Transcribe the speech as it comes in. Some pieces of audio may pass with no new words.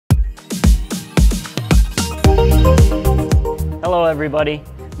Hello everybody,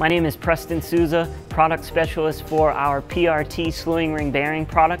 my name is Preston Souza, Product Specialist for our PRT Slewing Ring Bearing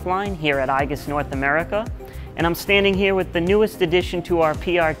product line here at Igus North America. And I'm standing here with the newest addition to our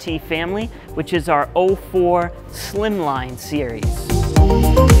PRT family, which is our 04 Slimline series.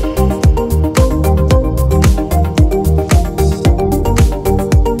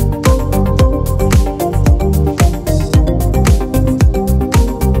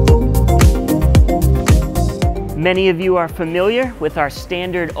 Many of you are familiar with our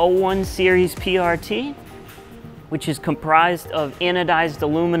standard 01 series PRT, which is comprised of anodized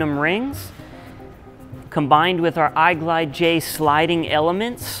aluminum rings, combined with our iglide J sliding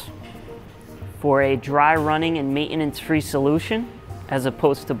elements for a dry running and maintenance-free solution, as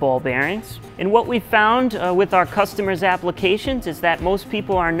opposed to ball bearings. And what we found with our customers' applications is that most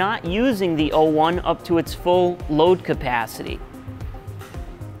people are not using the 01 up to its full load capacity.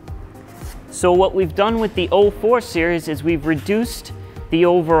 So what we've done with the 04 series is we've reduced the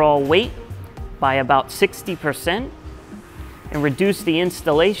overall weight by about 60% and reduced the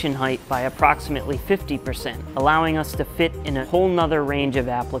installation height by approximately 50%, allowing us to fit in a whole nother range of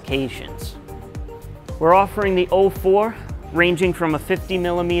applications. We're offering the 04 ranging from a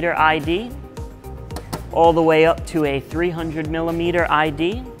 50mm ID all the way up to a 300mm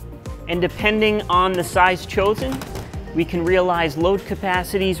ID. And depending on the size chosen, we can realize load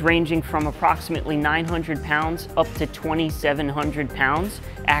capacities ranging from approximately 900 pounds up to 2,700 pounds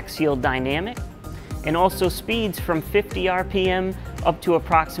axial dynamic, and also speeds from 50 RPM up to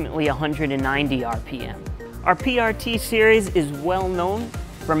approximately 190 RPM. Our PRT series is well known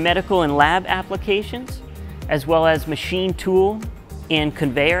for medical and lab applications, as well as machine tool and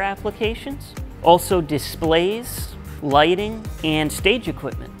conveyor applications, also displays, lighting, and stage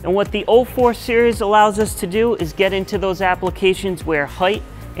equipment. And what the 04 series allows us to do is get into those applications where height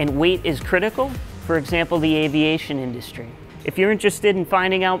and weight is critical, for example, the aviation industry. If you're interested in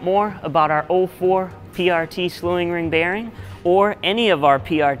finding out more about our 04 PRT slewing ring bearing, or any of our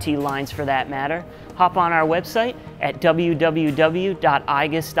PRT lines for that matter, hop on our website at www.igus.com.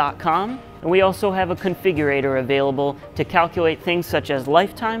 And we also have a configurator available to calculate things such as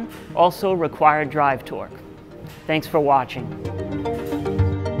lifetime, also required drive torque. Thanks for watching.